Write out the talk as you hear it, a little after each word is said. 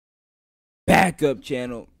backup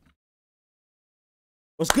channel.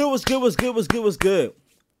 What's good? What's good? What's good? What's good? What's good?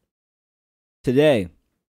 Today,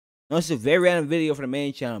 no, it's a very random video for the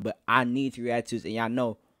main channel, but I need to react to this, and y'all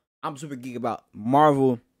know I'm super geek about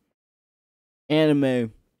Marvel,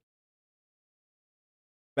 anime,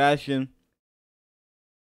 fashion,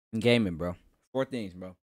 and gaming, bro. 4 things,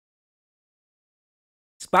 bro.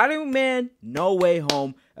 Spider-Man No Way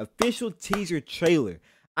Home official teaser trailer.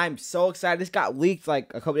 I'm so excited. This got leaked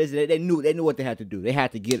like a couple days ago. They knew what they had to do. They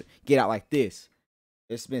had to get out like this.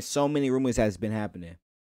 There's been so many rumors that's been happening.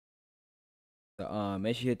 So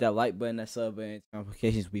make sure you hit that like button, that sub button,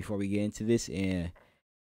 notifications before we get into this. And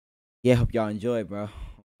yeah, hope y'all enjoy, bro.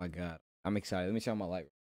 Oh my god, I'm excited. Let me show my light.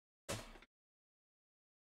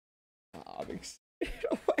 Oh, I'm excited.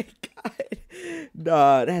 Oh my god,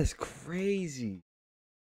 nah, that's crazy.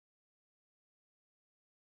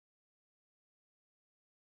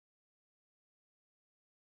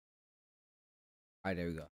 All right, there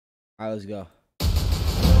we go. All right, let's go.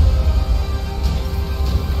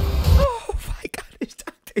 Oh my god, it's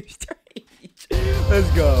Doctor Strange.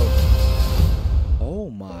 Let's go.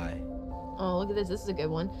 Oh my. Oh, look at this. This is a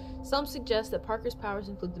good one. Some suggest that Parker's powers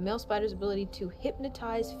include the male spider's ability to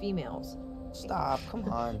hypnotize females. Stop, come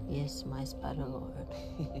on. Yes, my spider lord.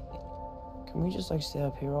 Can we just like stay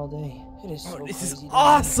up here all day? It is so This is crazy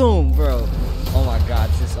awesome, bro. Oh my god,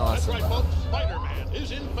 this is awesome. That's right, folks. Spider-Man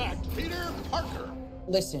is in fact Peter Parker.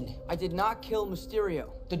 Listen, I did not kill Mysterio.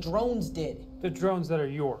 The drones did. The drones that are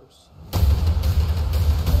yours.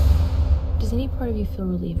 Does any part of you feel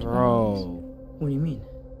relieved? Bro. What do you mean?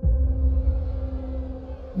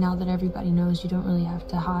 Now that everybody knows, you don't really have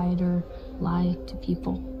to hide or lie to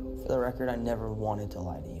people. For the record, I never wanted to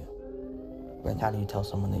lie to you. But how do you tell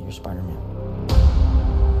someone that you're Spider-Man?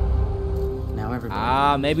 Now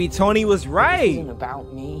everybody Maybe Tony was This right. isn't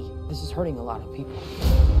about me. This is hurting a lot of people.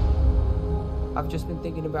 I've just been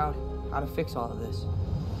thinking about how to fix all of this.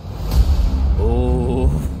 Oh.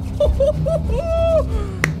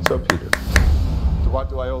 So, Peter, to what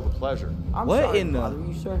do I owe the pleasure? I'm What sorry in to the- bother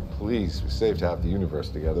you, sir. Please, we saved half the universe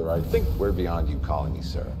together. I think we're beyond you calling me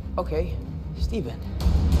sir. Okay, Steven.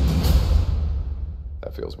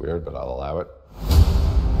 That feels weird, but I'll allow it.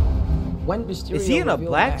 When Mysterio Is he in a revealed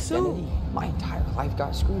black my suit? identity, my entire life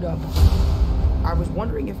got screwed up. I was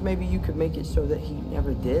wondering if maybe you could make it so that he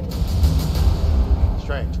never did.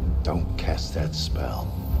 Strange. Don't cast that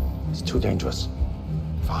spell. It's too dangerous.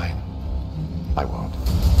 Fine. I won't.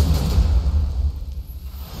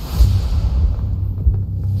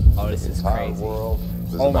 Oh, this is Our crazy. world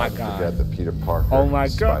is Oh my about to God. forget that Peter Parker Oh my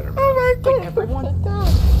is god. Spider-Man. Oh my Wait, god. everyone?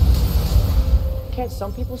 Can't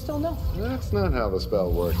some people still know? That's not how the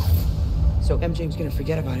spell works. So MJ's gonna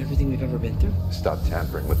forget about everything we've ever been through? Stop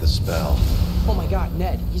tampering with the spell. Oh my god,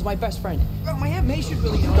 Ned, he's my best friend. Oh, my Aunt May should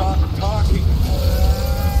really know. Stop talking.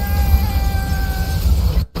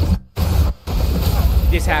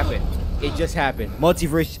 This happened. It just happened.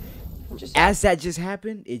 Multiverse. Just As that just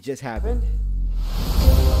happened, it just happened.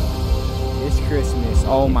 It's Christmas.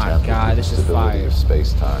 Oh my Tamper god, with this the is stability fire. of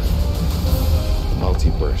space-time. The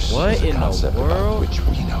multiverse What is a in the concept about world? which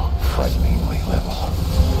we know frighteningly little.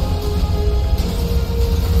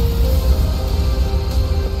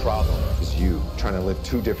 The problem is you trying to live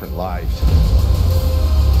 2 different lives.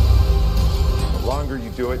 The longer you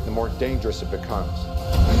do it, the more dangerous it becomes.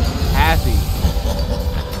 Happy.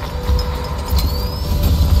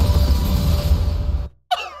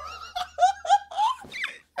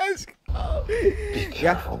 Let's go. Be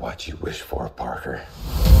careful what you wish for, Parker.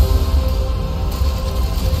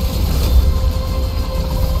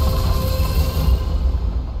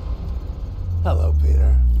 Hello,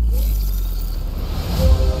 Peter.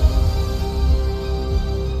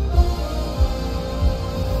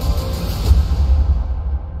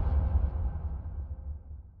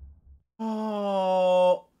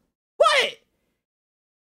 Oh, what?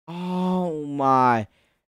 Oh my.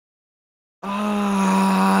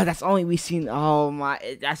 That's only we seen. Oh my,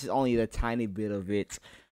 that's just only the tiny bit of it.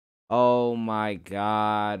 Oh my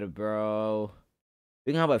god, bro.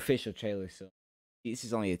 We gonna have an official trailer, so this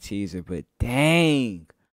is only a teaser, but dang.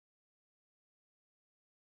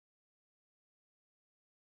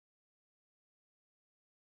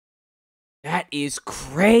 That is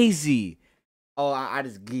crazy. Oh, I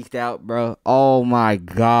just geeked out, bro. Oh my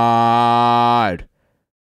god.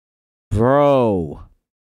 Bro.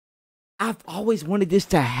 I've always wanted this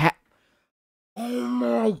to happen. Oh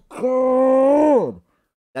my god.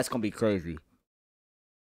 That's gonna be crazy.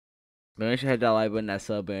 Make sure to hit that like button, that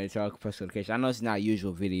sub button, turn on post notification. I know it's not a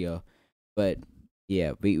usual video, but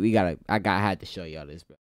yeah, we gotta. I had to show y'all this,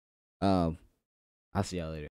 bro. I'll see y'all later.